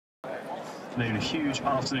afternoon, a huge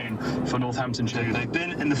afternoon for Northampton Town. They've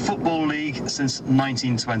been in the Football League since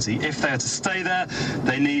 1920. If they are to stay there,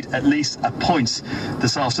 they need at least a point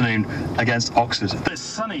this afternoon against Oxford. It's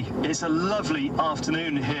sunny. It's a lovely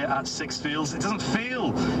afternoon here at Sixfields. It doesn't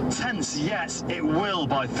feel tense yet. It will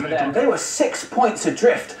by 3 o'clock. They were 6 points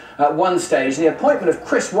adrift at one stage. The appointment of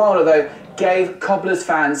Chris Wilder, though, gave Cobblers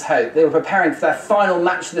fans hope. They were preparing for their final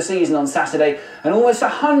match of the season on Saturday, and almost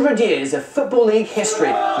 100 years of Football League history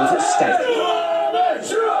was at stake.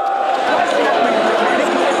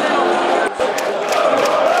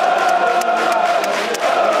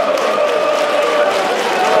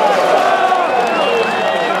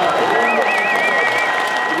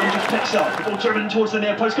 Up. The ball driven towards the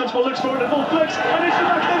near post, Constable looks for it, the ball flicks, and it's the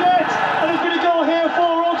back of the net, and there's been a goal here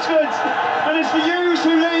for Oxford, and it's the U's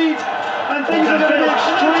who lead, and things are going to be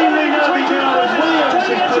extremely nervy now as Williams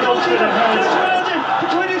has put Oxford ahead.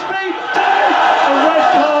 Between his feet, a red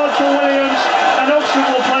card for Williams, and Oxford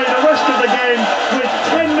will play the rest of the game with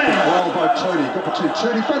 10 men. Well by Tony, got between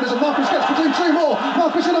two defenders, and Marcus gets between two more.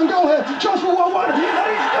 Marcus in on goal here, chance for 1-1, and he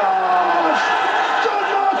scores! John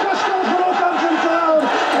Marcus scores for Northampton Town!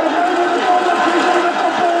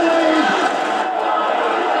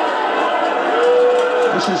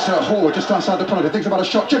 This is Hall just outside the penalty. Thinks about a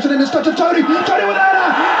shot, chips it in, it's touch of Tony. Tony with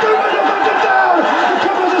Anna! 2-1 Northampton down! The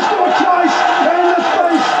Cobblers have scored twice in the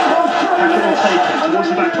space of 3 minutes.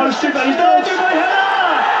 Towards the back post, he's there, Dubai header!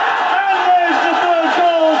 And there's the third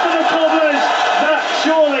goal for the Cobblers. That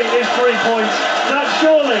surely is 3 points. That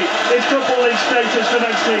surely is Football League status for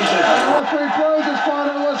next season. The referee blows his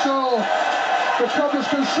final whistle. The Cobblers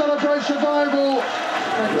can celebrate survival.